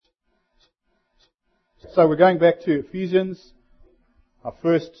So we're going back to Ephesians, our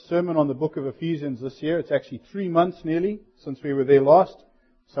first sermon on the book of Ephesians this year. It's actually 3 months nearly since we were there last,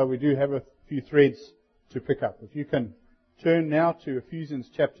 so we do have a few threads to pick up. If you can turn now to Ephesians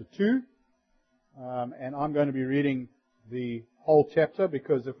chapter 2, and I'm going to be reading the whole chapter,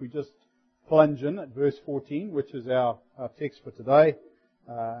 because if we just plunge in at verse 14, which is our text for today,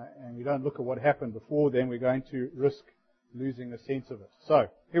 and we don't look at what happened before, then we're going to risk losing the sense of it. So,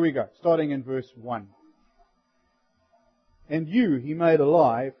 here we go, starting in verse 1. And you he made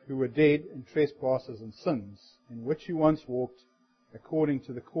alive, who were dead in trespasses and sins, in which you once walked, according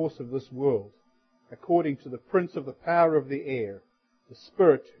to the course of this world, according to the prince of the power of the air, the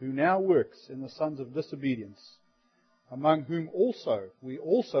Spirit who now works in the sons of disobedience, among whom also we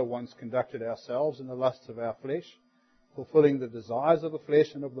also once conducted ourselves in the lusts of our flesh, fulfilling the desires of the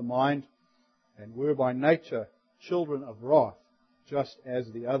flesh and of the mind, and were by nature children of wrath, just as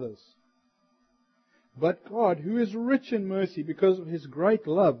the others. But God, who is rich in mercy, because of His great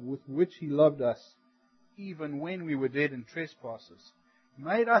love with which He loved us, even when we were dead in trespasses,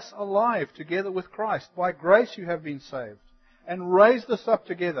 made us alive together with Christ. By grace you have been saved, and raised us up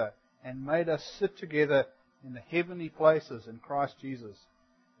together, and made us sit together in the heavenly places in Christ Jesus,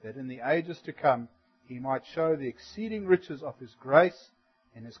 that in the ages to come He might show the exceeding riches of His grace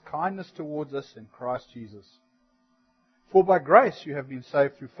and His kindness towards us in Christ Jesus. For by grace you have been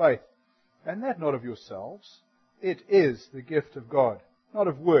saved through faith, and that not of yourselves. It is the gift of God, not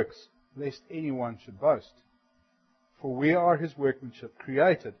of works, lest anyone should boast. For we are His workmanship,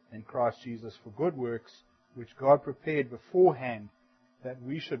 created in Christ Jesus for good works, which God prepared beforehand that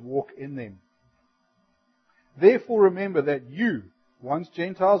we should walk in them. Therefore remember that you, once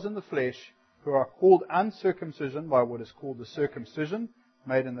Gentiles in the flesh, who are called uncircumcision by what is called the circumcision,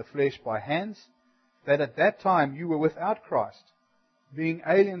 made in the flesh by hands, that at that time you were without Christ, being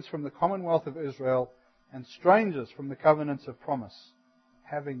aliens from the commonwealth of Israel and strangers from the covenants of promise,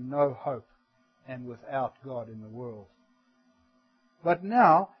 having no hope and without God in the world. But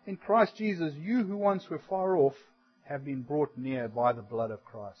now, in Christ Jesus, you who once were far off have been brought near by the blood of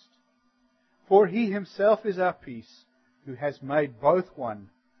Christ. For He Himself is our peace, who has made both one,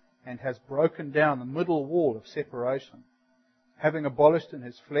 and has broken down the middle wall of separation, having abolished in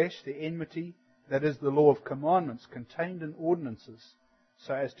His flesh the enmity, that is, the law of commandments contained in ordinances,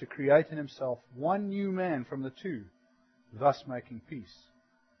 so as to create in Himself one new man from the two, thus making peace,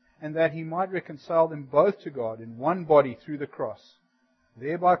 and that He might reconcile them both to God in one body through the cross,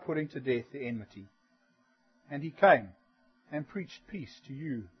 thereby putting to death the enmity. And He came and preached peace to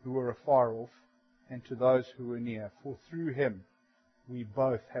you who were afar off, and to those who were near, for through Him we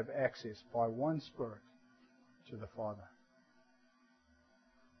both have access by one Spirit to the Father.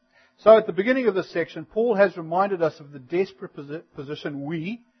 So at the beginning of this section, Paul has reminded us of the desperate position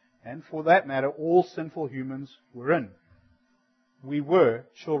we, and for that matter, all sinful humans, were in. We were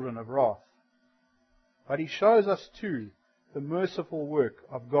children of wrath. But he shows us too the merciful work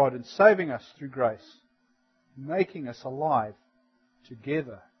of God in saving us through grace, making us alive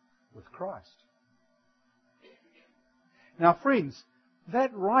together with Christ. Now friends,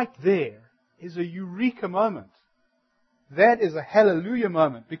 that right there is a eureka moment. That is a hallelujah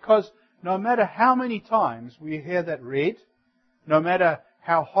moment, because no matter how many times we hear that read, no matter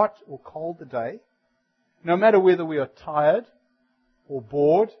how hot or cold the day, no matter whether we are tired or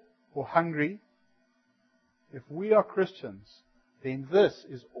bored or hungry, if we are Christians, then this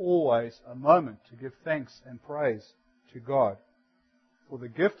is always a moment to give thanks and praise to God for the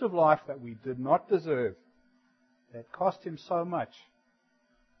gift of life that we did not deserve, that cost Him so much,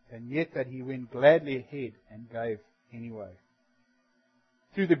 and yet that He went gladly ahead and gave anyway.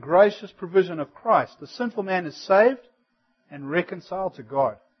 Through the gracious provision of Christ, the sinful man is saved and reconciled to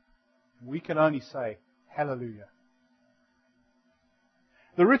God. We can only say, hallelujah.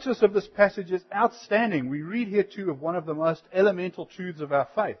 The richness of this passage is outstanding. We read here too of one of the most elemental truths of our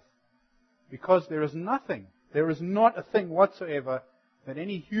faith, because there is nothing, there is not a thing whatsoever that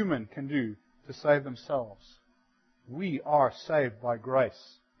any human can do to save themselves. We are saved by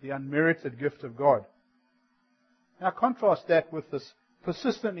grace, the unmerited gift of God. Now contrast that with this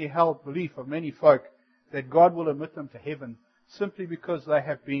persistently held belief of many folk that God will admit them to heaven simply because they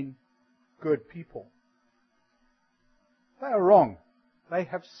have been good people. They are wrong. They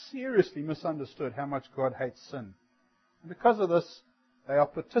have seriously misunderstood how much God hates sin. And because of this, they are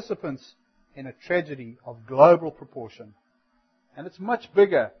participants in a tragedy of global proportion. And it's much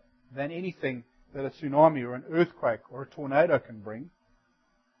bigger than anything that a tsunami or an earthquake or a tornado can bring.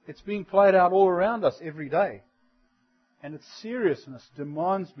 It's being played out all around us every day. And its seriousness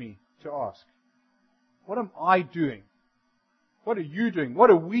demands me to ask, what am I doing? What are you doing? What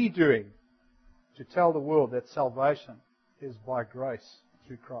are we doing to tell the world that salvation is by grace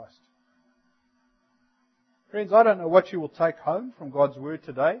through Christ. Friends, I don't know what you will take home from God's Word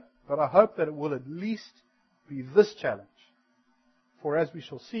today, but I hope that it will at least be this challenge. For as we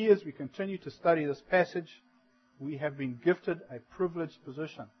shall see as we continue to study this passage, we have been gifted a privileged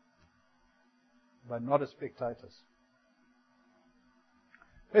position, but not as spectators.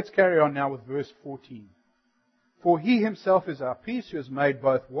 Let's carry on now with verse 14. For He Himself is our peace, who has made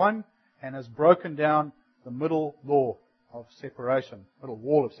both one and has broken down the middle wall of separation.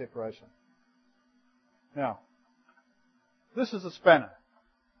 Now, this is a spanner.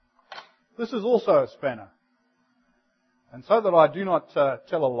 This is also a spanner. And so that I do not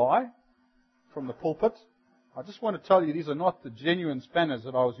tell a lie from the pulpit, I just want to tell you these are not the genuine spanners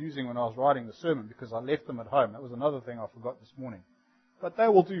that I was using when I was writing the sermon, because I left them at home. That was another thing I forgot this morning. But they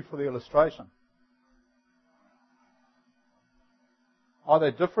will do for the illustration. Are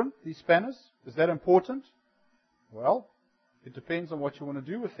they different, these spanners? Is that important? Well, it depends on what you want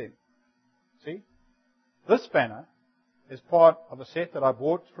to do with them. See? This spanner is part of a set that I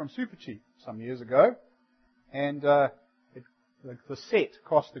bought from Supercheap some years ago. And the set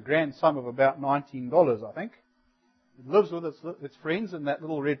cost the grand sum of about $19, I think. It lives with its friends in that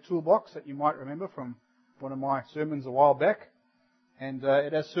little red toolbox that you might remember from one of my sermons a while back. And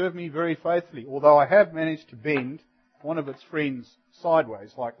it has served me very faithfully, although I have managed to bend one of its friends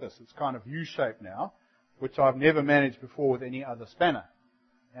sideways like this. It's kind of U-shaped now, which I've never managed before with any other spanner.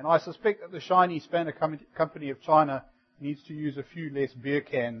 And I suspect that the Shiny Spanner Company of China needs to use a few less beer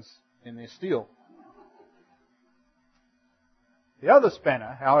cans in their steel. The other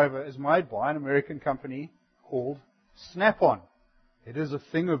spanner, however, is made by an American company called Snap-on. It is a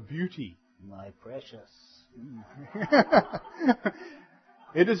thing of beauty, my precious.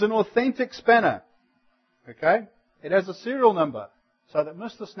 It is an authentic spanner. Okay? It has a serial number so that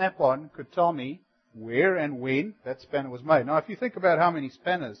Mr. Snap-on could tell me where and when that spanner was made. Now, if you think about how many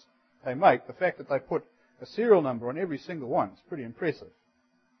spanners they make, the fact that they put a serial number on every single one is pretty impressive.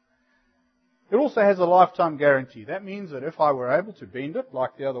 It also has a lifetime guarantee. That means that if I were able to bend it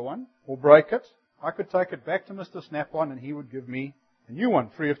like the other one, or break it, I could take it back to Mr. Snap-on and he would give me a new one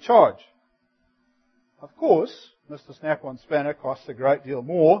free of charge. Of course, Mr. Snap-on's spanner costs a great deal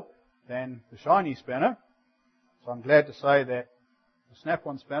more than the Shiny spanner. So I'm glad to say that the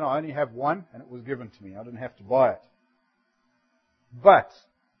Snap-on spanner, I only have one and it was given to me. I didn't have to buy it. But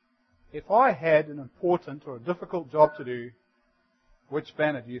if I had an important or a difficult job to do, which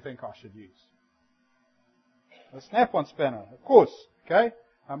spanner do you think I should use? The Snap-on spanner, of course. Okay?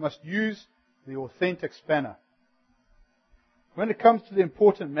 I must use the authentic spanner. When it comes to the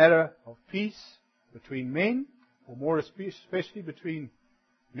important matter of peace between men, or more especially between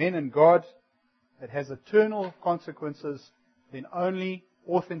men and God, that has eternal consequences, then only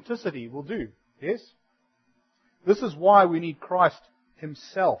authenticity will do. Yes? This is why we need Christ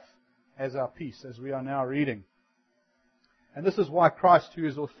Himself as our peace, as we are now reading. And this is why Christ, who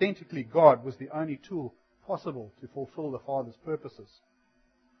is authentically God, was the only tool possible to fulfill the Father's purposes.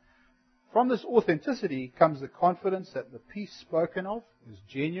 From this authenticity comes the confidence that the peace spoken of is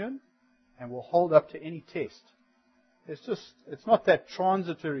genuine and will hold up to any test. It's not that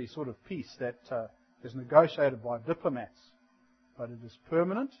transitory sort of peace that is negotiated by diplomats, but it is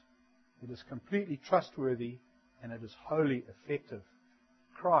permanent, it is completely trustworthy, and it is wholly effective.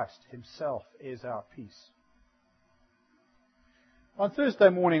 Christ Himself is our peace. On Thursday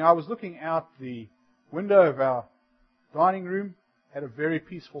morning, I was looking out the window of our dining room at a very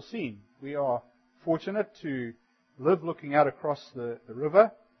peaceful scene. We are fortunate to live looking out across the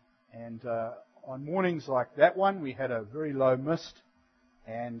river, and on mornings like that one, we had a very low mist,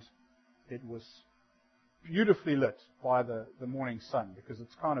 and it was beautifully lit by the morning sun, because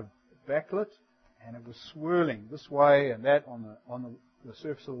it's kind of backlit, and it was swirling this way and that on the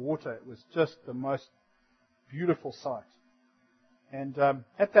surface of the water. It was just the most beautiful sight. And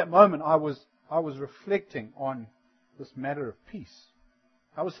at that moment, I was reflecting on this matter of peace.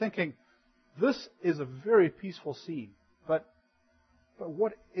 I was thinking, this is a very peaceful scene, but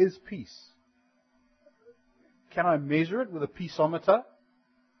what is peace? Can I measure it with a peaceometer?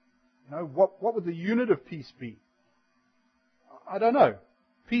 You know, what would the unit of peace be? I don't know.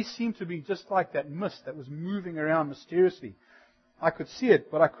 Peace seemed to be just like that mist that was moving around mysteriously. I could see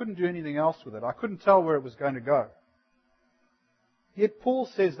it, but I couldn't do anything else with it. I couldn't tell where it was going to go. Yet Paul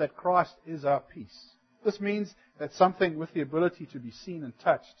says that Christ is our peace. This means that something with the ability to be seen and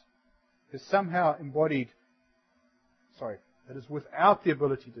touched is somehow embodied, that is without the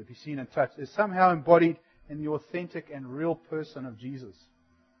ability to be seen and touched, is somehow embodied in the authentic and real person of Jesus.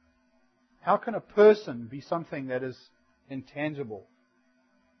 How can a person be something that is intangible?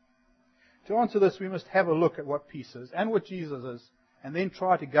 To answer this, we must have a look at what peace is and what Jesus is, and then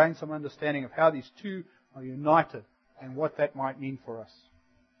try to gain some understanding of how these two are united and what that might mean for us.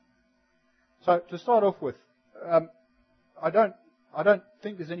 So, to start off with, I don't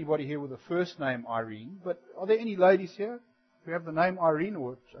think there's anybody here with a first name Irene, but are there any ladies here who have the name Irene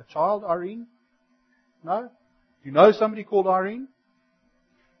or a child Irene? No? You know somebody called Irene?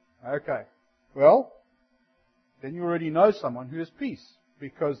 Okay. Well, then you already know someone who has peace,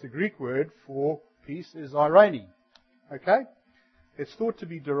 because the Greek word for peace is irene. Okay? It's thought to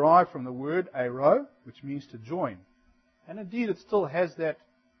be derived from the word airo, which means to join. And indeed it still has that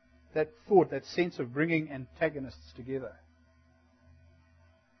thought, that sense of bringing antagonists together.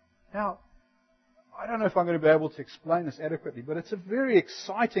 Now, I don't know if I'm going to be able to explain this adequately, but it's a very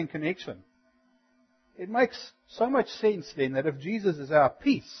exciting connection. It makes so much sense then that if Jesus is our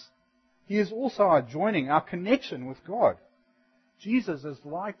peace, He is also our joining, our connection with God. Jesus is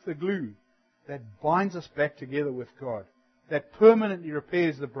like the glue that binds us back together with God, that permanently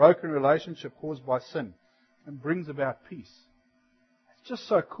repairs the broken relationship caused by sin and brings about peace. It's just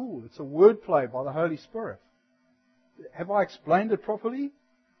so cool. It's a wordplay by the Holy Spirit. Have I explained it properly?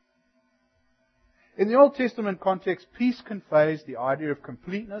 In the Old Testament context, peace conveys the idea of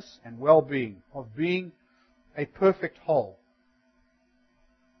completeness and well-being, of being a perfect whole.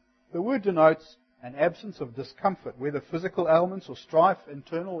 The word denotes an absence of discomfort, whether physical ailments or strife,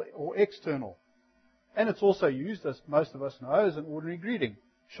 internal or external. And it's also used, as most of us know, as an ordinary greeting.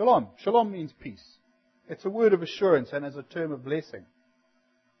 Shalom. Shalom means peace. It's a word of assurance and as a term of blessing.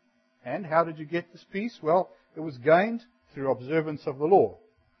 And how did you get this peace? Well, it was gained through observance of the law.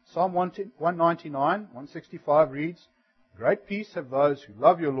 Psalm 199, 165 reads, "Great peace have those who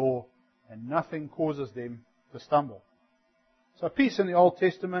love your law, and nothing causes them to stumble." So peace in the Old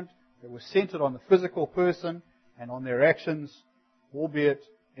Testament, it was centered on the physical person and on their actions, albeit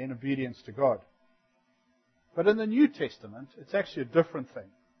in obedience to God. But in the New Testament, it's actually a different thing.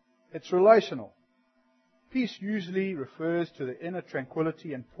 It's relational. Peace usually refers to the inner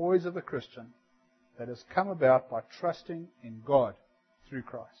tranquility and poise of the Christian that has come about by trusting in God through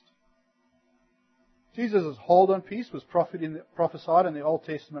Christ. Jesus' hold on peace was prophesied in the Old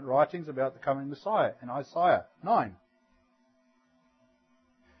Testament writings about the coming Messiah in Isaiah 9.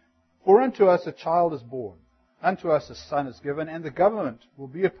 "For unto us a child is born, unto us a son is given, and the government will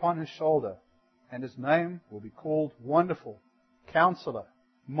be upon his shoulder, and his name will be called Wonderful, Counselor,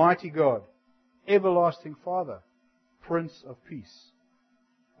 Mighty God, Everlasting Father, Prince of Peace.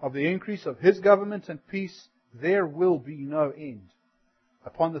 Of the increase of his government and peace there will be no end.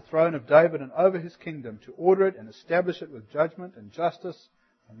 Upon the throne of David and over his kingdom, to order it and establish it with judgment and justice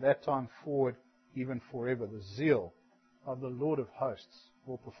from that time forward, even forever. The zeal of the Lord of hosts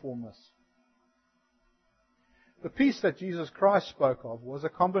will perform this." The peace that Jesus Christ spoke of was a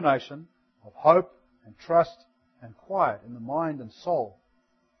combination of hope and trust and quiet in the mind and soul,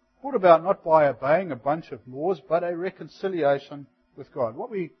 brought about not by obeying a bunch of laws, but a reconciliation with God,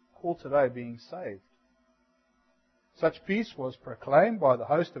 what we call today being saved. Such peace was proclaimed by the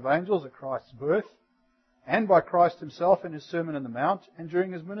host of angels at Christ's birth, and by Christ himself in his Sermon on the Mount and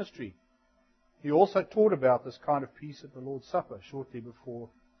during his ministry. He also taught about this kind of peace at the Lord's Supper shortly before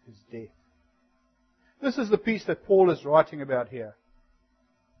his death. This is the peace that Paul is writing about here.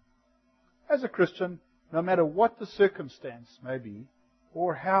 As a Christian, no matter what the circumstance may be,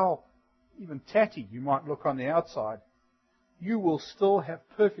 or how even tatty you might look on the outside, you will still have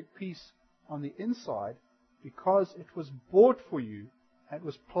perfect peace on the inside, because it was bought for you and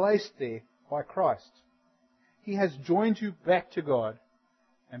was placed there by Christ. He has joined you back to God,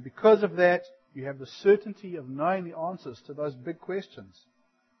 and because of that, you have the certainty of knowing the answers to those big questions.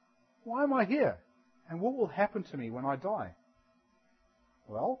 Why am I here? And what will happen to me when I die?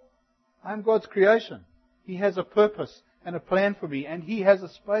 Well, I am God's creation. He has a purpose and a plan for me, and He has a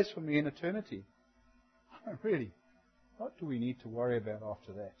space for me in eternity. Really, what do we need to worry about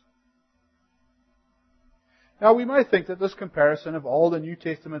after that? Now, we may think that this comparison of Old and New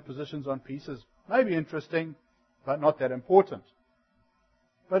Testament positions on peace is maybe interesting, but not that important.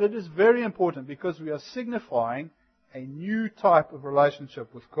 But it is very important because we are signifying a new type of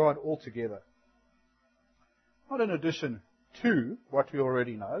relationship with God altogether. Not in addition to what we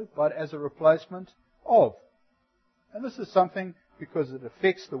already know, but as a replacement of. And this is something because it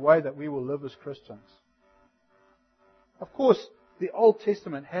affects the way that we will live as Christians. Of course, the Old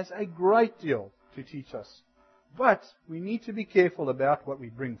Testament has a great deal to teach us. But we need to be careful about what we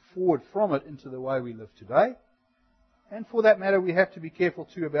bring forward from it into the way we live today. And for that matter, we have to be careful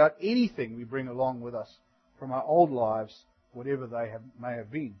too about anything we bring along with us from our old lives, whatever they may have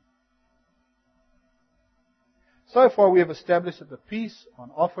been. So far we have established that the peace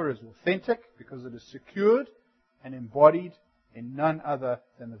on offer is authentic because it is secured and embodied in none other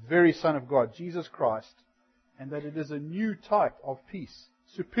than the very Son of God, Jesus Christ, and that it is a new type of peace,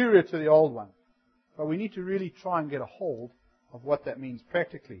 superior to the old one. But we need to really try and get a hold of what that means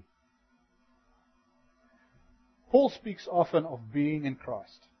practically. Paul speaks often of being in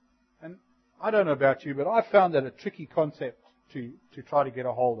Christ. And I don't know about you, but I found that a tricky concept to try to get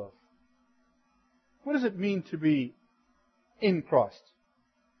a hold of. What does it mean to be in Christ?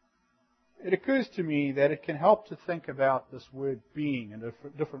 It occurs to me that it can help to think about this word being in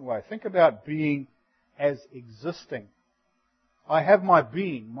a different way. Think about being as existing. I have my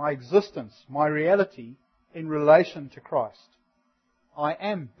being, my existence, my reality in relation to Christ. I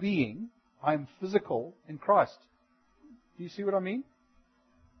am being, I am physical in Christ. Do you see what I mean?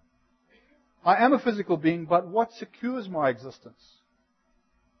 I am a physical being, but what secures my existence?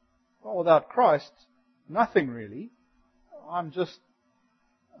 Well, without Christ, nothing really. I'm just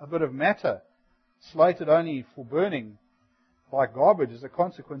a bit of matter, slated only for burning like garbage as a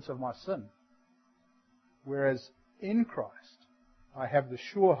consequence of my sin. Whereas in Christ, I have the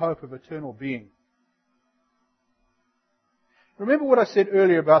sure hope of eternal being. Remember what I said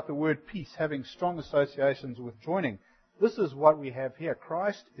earlier about the word peace having strong associations with joining. This is what we have here.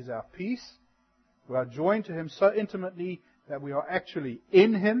 Christ is our peace. We are joined to Him so intimately that we are actually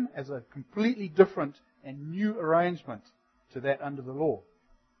in Him as a completely different and new arrangement to that under the law.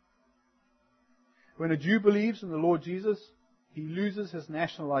 When a Jew believes in the Lord Jesus, he loses his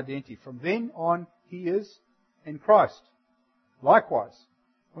national identity. From then on, he is in Christ. Likewise,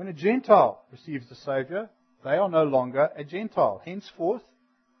 when a Gentile receives the Savior, they are no longer a Gentile. Henceforth,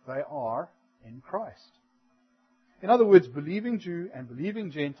 they are in Christ. In other words, believing Jew and believing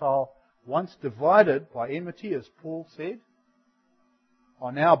Gentile, once divided by enmity, as Paul said,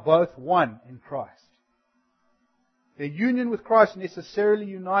 are now both one in Christ. Their union with Christ necessarily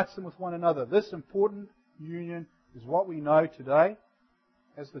unites them with one another. This important union is what we know today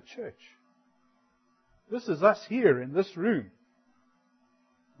as the church. This is us here in this room.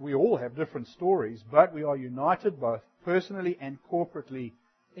 We all have different stories, but we are united both personally and corporately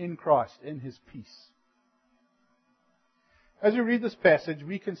in Christ, in His peace. As we read this passage,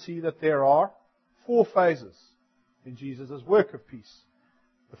 we can see that there are 4 phases in Jesus' work of peace.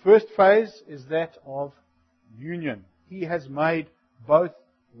 The first phase is that of union. He has made both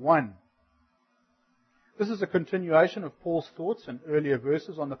one. This is a continuation of Paul's thoughts in earlier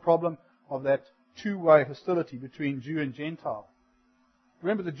verses on the problem of that two-way hostility between Jew and Gentile.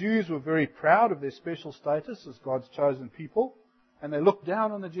 Remember, the Jews were very proud of their special status as God's chosen people, and they looked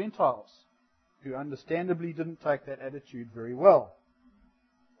down on the Gentiles, who understandably didn't take that attitude very well.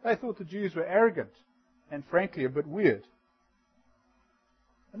 They thought the Jews were arrogant and frankly a bit weird.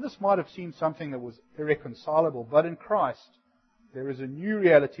 And this might have seemed something that was irreconcilable, but in Christ there is a new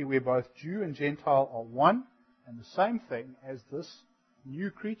reality where both Jew and Gentile are one and the same thing as this new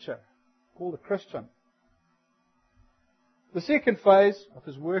creature called a Christian. The second phase of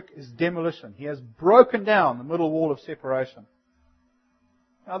His work is demolition. He has broken down the middle wall of separation.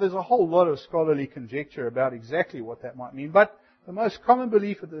 Now, there's a whole lot of scholarly conjecture about exactly what that might mean, but the most common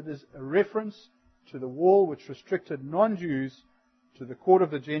belief is that it is a reference to the wall which restricted non-Jews to the court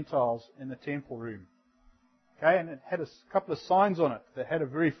of the Gentiles in the temple room. Okay, and it had a couple of signs on it that had a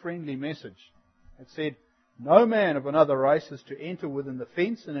very friendly message. It said, "No man of another race is to enter within the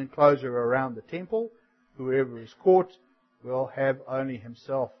fence and enclosure around the temple. Whoever is caught will have only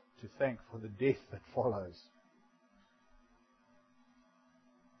himself to thank for the death that follows."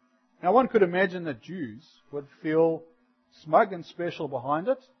 Now, one could imagine that Jews would feel smug and special behind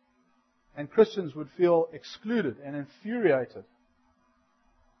it, and Christians would feel excluded and infuriated.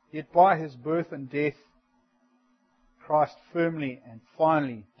 Yet by His birth and death, Christ firmly and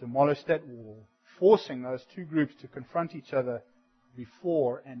finally demolished that wall, forcing those two groups to confront each other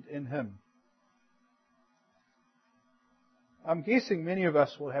before and in Him. I'm guessing many of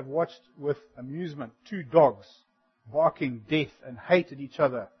us will have watched with amusement 2 dogs barking death and hate at each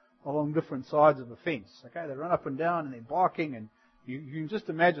other along different sides of a fence. Okay, they run up and down and they're barking, and you can just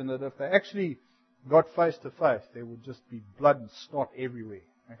imagine that if they actually got face to face, there would just be blood and snot everywhere.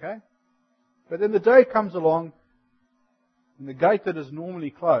 Okay? But then the day comes along and the gate that is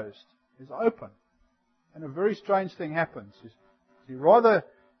normally closed is open. And a very strange thing happens. You're rather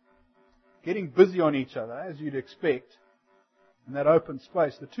getting busy on each other, as you'd expect, in that open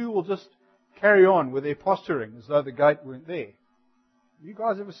space. The two will just carry on with their posturing as though the gate weren't there. Have you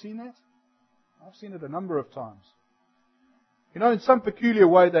guys ever seen that? I've seen it a number of times. You know, in some peculiar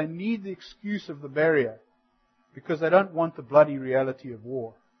way, they need the excuse of the barrier because they don't want the bloody reality of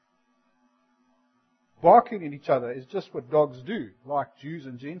war. barking at each other is just what dogs do, like Jews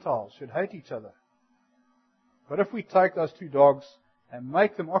and Gentiles should hate each other. But if we take those two dogs and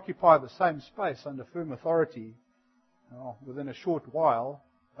make them occupy the same space under firm authority, well, within a short while,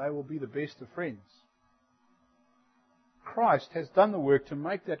 they will be the best of friends. Christ has done the work to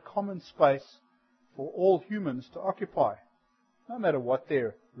make that common space for all humans to occupy, no matter what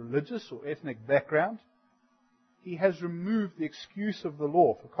their religious or ethnic background. He has removed the excuse of the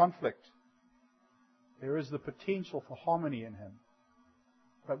law for conflict. There is the potential for harmony in Him.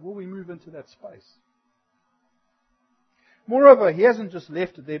 But will we move into that space? Moreover, He hasn't just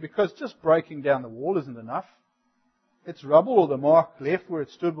left it there because just breaking down the wall isn't enough. Its rubble or the mark left where it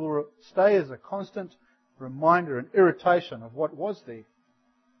stood will stay as a constant reminder and irritation of what was there.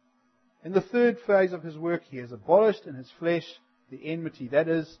 In the third phase of His work, He has abolished in His flesh the enmity, that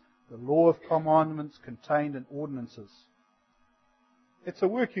is, the law of commandments contained in ordinances. It's a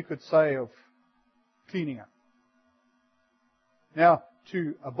work, you could say, of cleaning up. Now,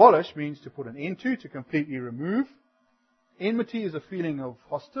 to abolish means to put an end to completely remove. Enmity is a feeling of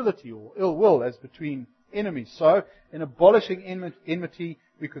hostility or ill will as between enemies. So, in abolishing enmity,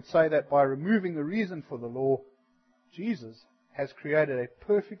 we could say that by removing the reason for the law, Jesus has created a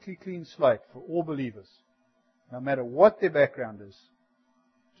perfectly clean slate for all believers, no matter what their background is,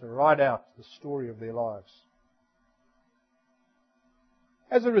 to write out the story of their lives.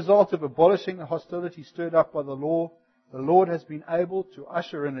 As a result of abolishing the hostility stirred up by the law, the Lord has been able to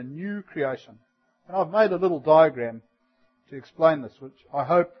usher in a new creation. And I've made a little diagram to explain this, which I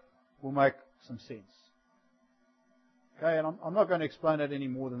hope will make some sense. Okay, and I'm not going to explain it any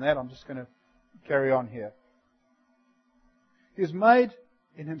more than that. I'm just going to carry on here. He is made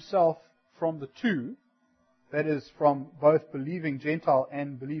in Himself from the two, that is, from both believing Gentile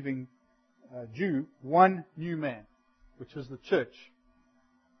and believing Jew, one new man, which is the church.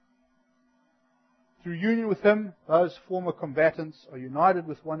 Through union with Him, those former combatants are united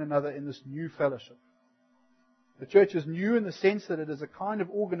with one another in this new fellowship. The church is new in the sense that it is a kind of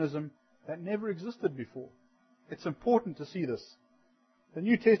organism that never existed before. It's important to see this. The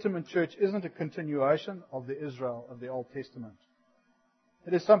New Testament church isn't a continuation of the Israel of the Old Testament.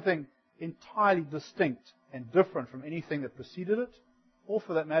 It is something entirely distinct and different from anything that preceded it, or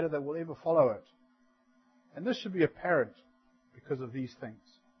for that matter, that will ever follow it. And this should be apparent because of these things.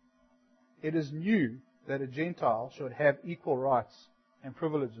 It is new that a Gentile should have equal rights and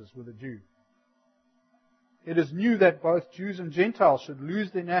privileges with a Jew. It is new that both Jews and Gentiles should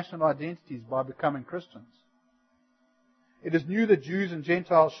lose their national identities by becoming Christians. It is new that Jews and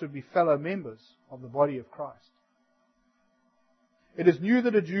Gentiles should be fellow members of the body of Christ. It is new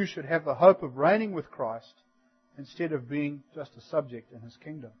that a Jew should have the hope of reigning with Christ instead of being just a subject in His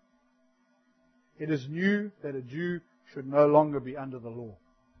kingdom. It is new that a Jew should no longer be under the law.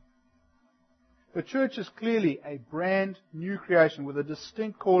 The church is clearly a brand new creation with a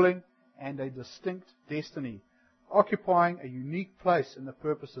distinct calling and a distinct destiny, occupying a unique place in the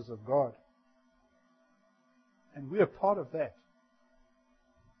purposes of God. And we are part of that.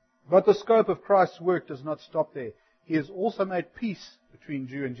 But the scope of Christ's work does not stop there. He has also made peace between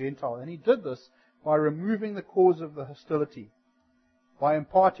Jew and Gentile, and He did this by removing the cause of the hostility, by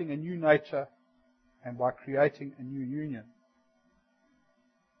imparting a new nature, and by creating a new union.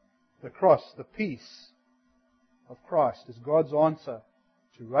 The cross, the peace of Christ, is God's answer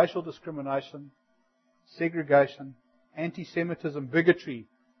to racial discrimination, segregation, anti-Semitism, bigotry,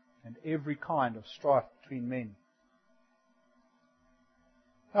 and every kind of strife between men.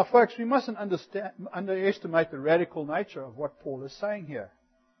 Now, folks, we mustn't underestimate the radical nature of what Paul is saying here.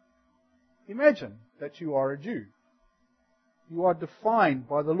 Imagine that you are a Jew. You are defined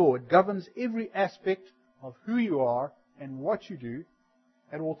by the law. It governs every aspect of who you are and what you do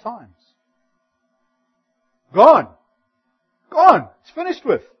at all times. Gone! Gone! It's finished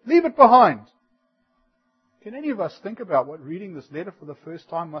with. Leave it behind. Can any of us think about what reading this letter for the first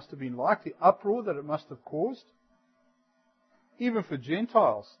time must have been like? The uproar that it must have caused? Even for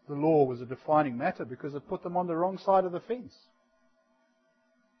Gentiles, the law was a defining matter because it put them on the wrong side of the fence.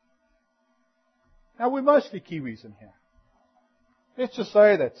 Now, we're mostly Kiwis in here. Let's just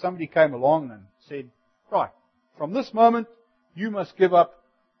say that somebody came along and said, right, from this moment, you must give up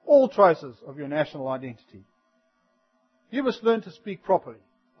all traces of your national identity. You must learn to speak properly,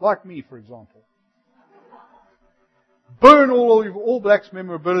 like me, for example. Burn all of your All Blacks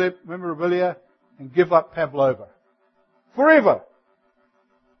memorabilia and give up pavlova. Forever.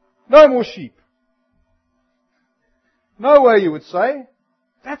 No more sheep. No way, you would say.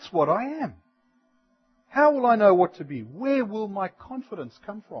 That's what I am. How will I know what to be? Where will my confidence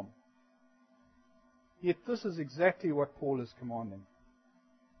come from? Yet this is exactly what Paul is commanding.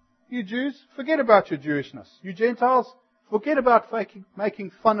 You Jews, forget about your Jewishness. You Gentiles, forget about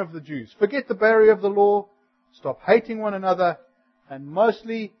making fun of the Jews. Forget the barrier of the law. Stop hating one another. And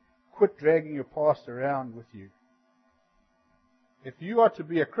mostly, quit dragging your past around with you. If you are to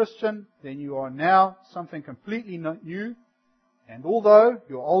be a Christian, then you are now something completely new. And although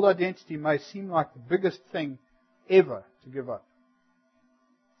your old identity may seem like the biggest thing ever to give up,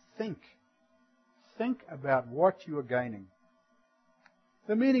 think about what you are gaining.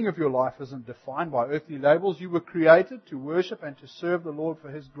 The meaning of your life isn't defined by earthly labels. You were created to worship and to serve the Lord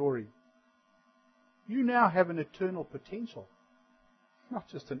for His glory. You now have an eternal potential, not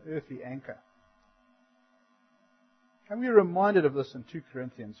just an earthly anchor. And we are reminded of this in 2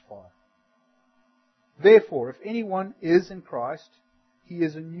 Corinthians 5. Therefore, if anyone is in Christ, he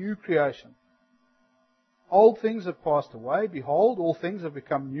is a new creation. Old things have passed away. Behold, all things have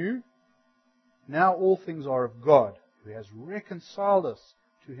become new. Now all things are of God, who has reconciled us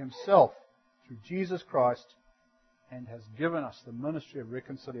to Himself through Jesus Christ and has given us the ministry of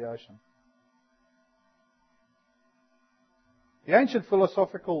reconciliation. The ancient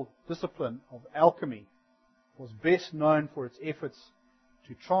philosophical discipline of alchemy was best known for its efforts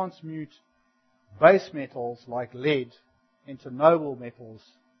to transmute base metals like lead into noble metals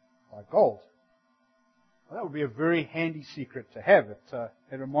like gold. Well, that would be a very handy secret to have. It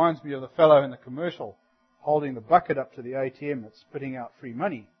reminds me of the fellow in the commercial holding the bucket up to the ATM that's spitting out free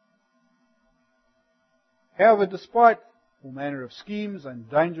money. However, despite all manner of schemes and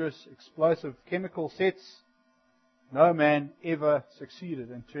dangerous explosive chemical sets, no man ever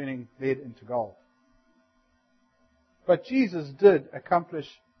succeeded in turning lead into gold. But Jesus did accomplish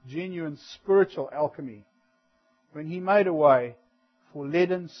genuine spiritual alchemy when He made a way for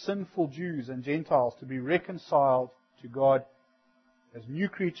leaden, sinful Jews and Gentiles to be reconciled to God as new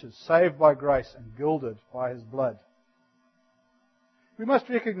creatures, saved by grace and gilded by His blood. We must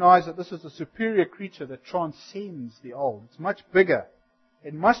recognize that this is a superior creature that transcends the old. It's much bigger.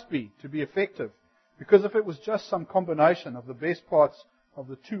 It must be to be effective, because if it was just some combination of the best parts of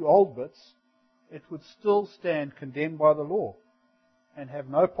the two old bits, it would still stand condemned by the law and have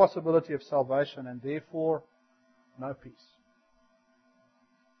no possibility of salvation and therefore no peace.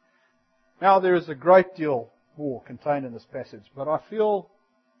 Now, there is a great deal more contained in this passage, but I feel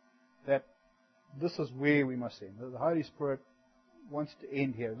that this is where we must end. The Holy Spirit wants to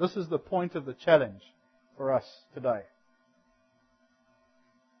end here. This is the point of the challenge for us today.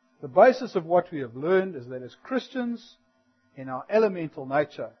 The basis of what we have learned is that as Christians, in our elemental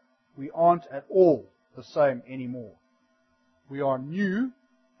nature, we aren't at all the same anymore. We are new,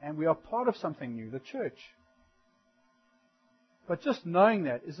 and we are part of something new, the church. But just knowing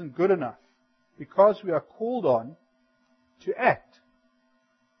that isn't good enough, because we are called on to act.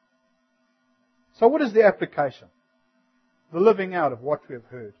 So what is the application? The living out of what we have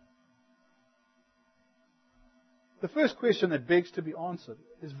heard. The first question that begs to be answered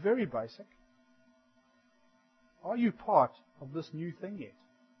is very basic. Are you part of this new thing yet?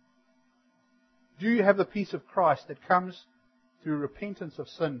 Do you have the peace of Christ that comes through repentance of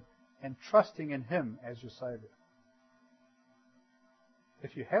sin and trusting in Him as your Savior?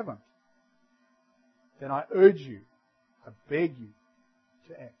 If you haven't, then I urge you, I beg you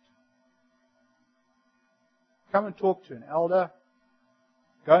to act. Come and talk to an elder.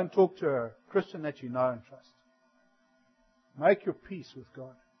 Go and talk to a Christian that you know and trust. Make your peace with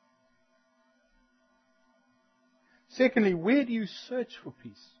God. Secondly, where do you search for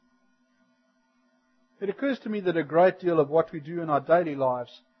peace? It occurs to me that a great deal of what we do in our daily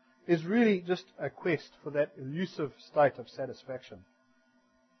lives is really just a quest for that elusive state of satisfaction.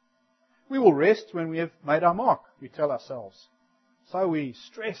 We will rest when we have made our mark, we tell ourselves. So we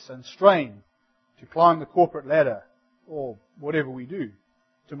stress and strain to climb the corporate ladder, or whatever we do,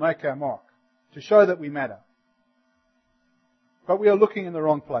 to make our mark, to show that we matter. But we are looking in the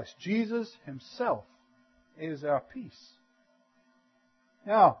wrong place. Jesus Himself is our peace.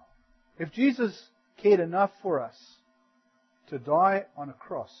 Now, if Jesus cared enough for us to die on a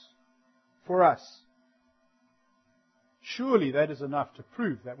cross for us, surely that is enough to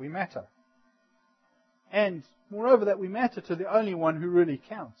prove that we matter. And moreover, that we matter to the only one who really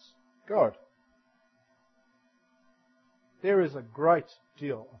counts, God. There is a great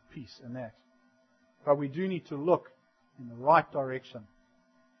deal of peace in that. But we do need to look in the right direction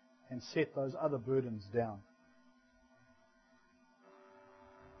and set those other burdens down.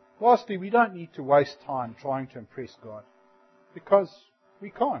 Lastly, we don't need to waste time trying to impress God, because we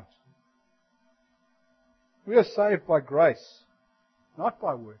can't. We are saved by grace, not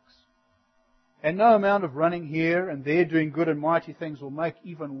by works. And no amount of running here and there doing good and mighty things will make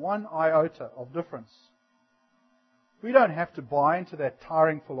even one iota of difference. We don't have to buy into that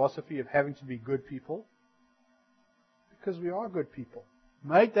tiring philosophy of having to be good people, because we are good people,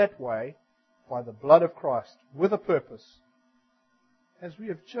 made that way by the blood of Christ with a purpose, as we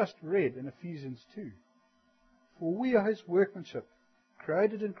have just read in Ephesians 2. For we are His workmanship,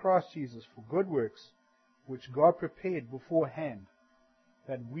 created in Christ Jesus for good works, which God prepared beforehand,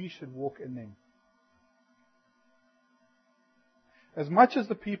 that we should walk in them. As much as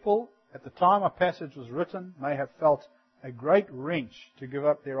the people at the time our passage was written may have felt a great wrench to give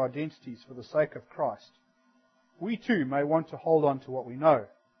up their identities for the sake of Christ, we too may want to hold on to what we know.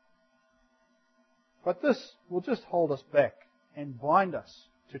 But this will just hold us back and bind us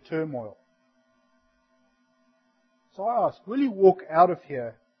to turmoil. So I ask, will you walk out of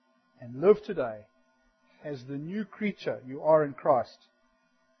here and live today as the new creature you are in Christ?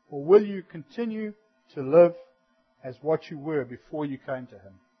 Or will you continue to live as what you were before you came to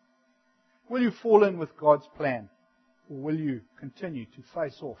Him? Will you fall in with God's plan? Or will you continue to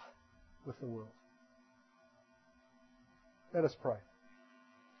face off with the world? Let us pray.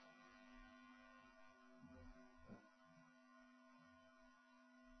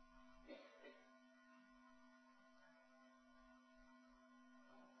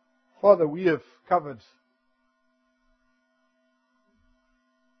 Father, we have covered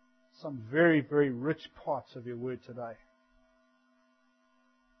some very, very rich parts of your word today.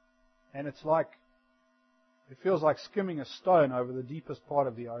 And it feels like skimming a stone over the deepest part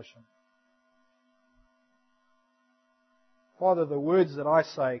of the ocean. Father, the words that I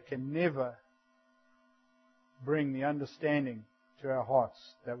say can never bring the understanding to our hearts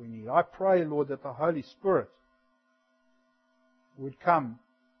that we need. I pray, Lord, that the Holy Spirit would come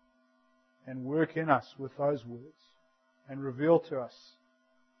and work in us with those words and reveal to us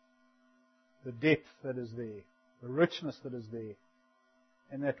the depth that is there, the richness that is there,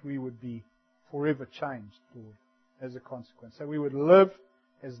 and that we would be forever changed, Lord, as a consequence. That we would live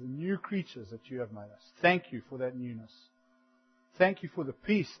as the new creatures that you have made us. Thank you for that newness. Thank you for the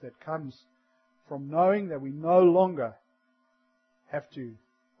peace that comes from knowing that we no longer have to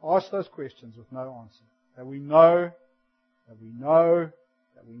ask those questions with no answer. That we know, that we know,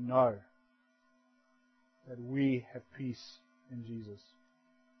 that we know that we have peace in Jesus.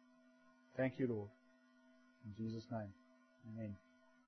 Thank you, Lord. In Jesus' name, amen.